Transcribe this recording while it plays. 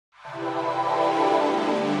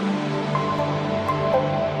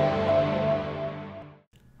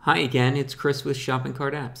Hi again, it's Chris with Shopping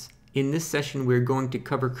Cart Apps. In this session, we're going to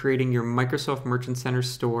cover creating your Microsoft Merchant Center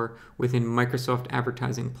store within Microsoft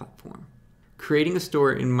Advertising Platform. Creating a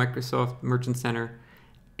store in Microsoft Merchant Center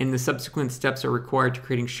and the subsequent steps are required to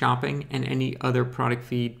creating shopping and any other product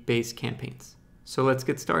feed-based campaigns. So let's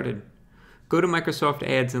get started. Go to Microsoft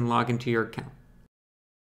Ads and log into your account.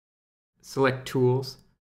 Select Tools.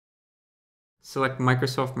 Select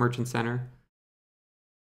Microsoft Merchant Center.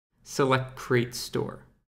 Select Create Store.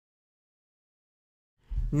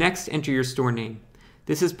 Next, enter your store name.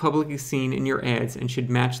 This is publicly seen in your ads and should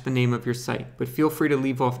match the name of your site, but feel free to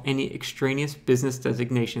leave off any extraneous business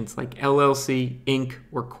designations like LLC, Inc.,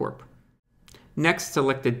 or Corp. Next,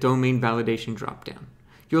 select the Domain Validation dropdown.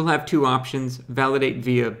 You'll have two options: validate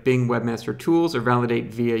via Bing Webmaster Tools or validate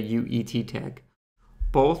via UET tag.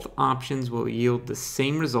 Both options will yield the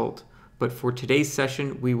same result, but for today's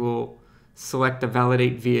session, we will select the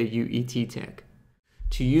validate via UET tag.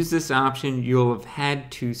 To use this option, you'll have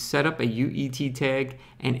had to set up a UET tag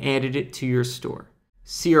and added it to your store.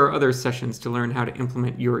 See our other sessions to learn how to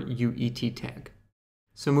implement your UET tag.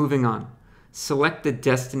 So moving on, select the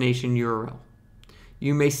destination URL.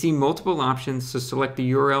 You may see multiple options, so select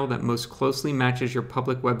the URL that most closely matches your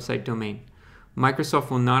public website domain. Microsoft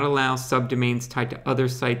will not allow subdomains tied to other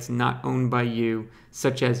sites not owned by you,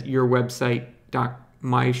 such as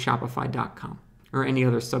yourwebsite.myshopify.com or any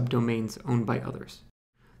other subdomains owned by others.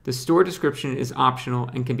 The store description is optional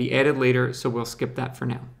and can be added later, so we'll skip that for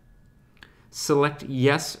now. Select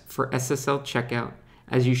Yes for SSL checkout,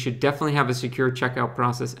 as you should definitely have a secure checkout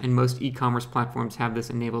process and most e-commerce platforms have this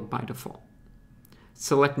enabled by default.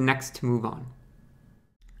 Select Next to move on.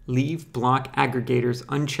 Leave block aggregators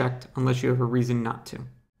unchecked unless you have a reason not to.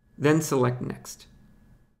 Then select Next.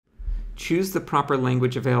 Choose the proper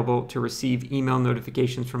language available to receive email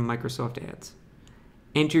notifications from Microsoft Ads.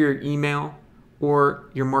 Enter your email or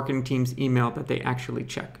your marketing team's email that they actually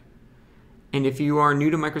check. And if you are new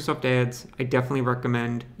to Microsoft Ads, I definitely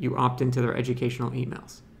recommend you opt into their educational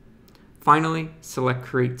emails. Finally, select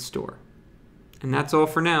Create Store. And that's all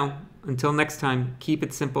for now. Until next time, keep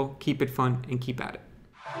it simple, keep it fun, and keep at it.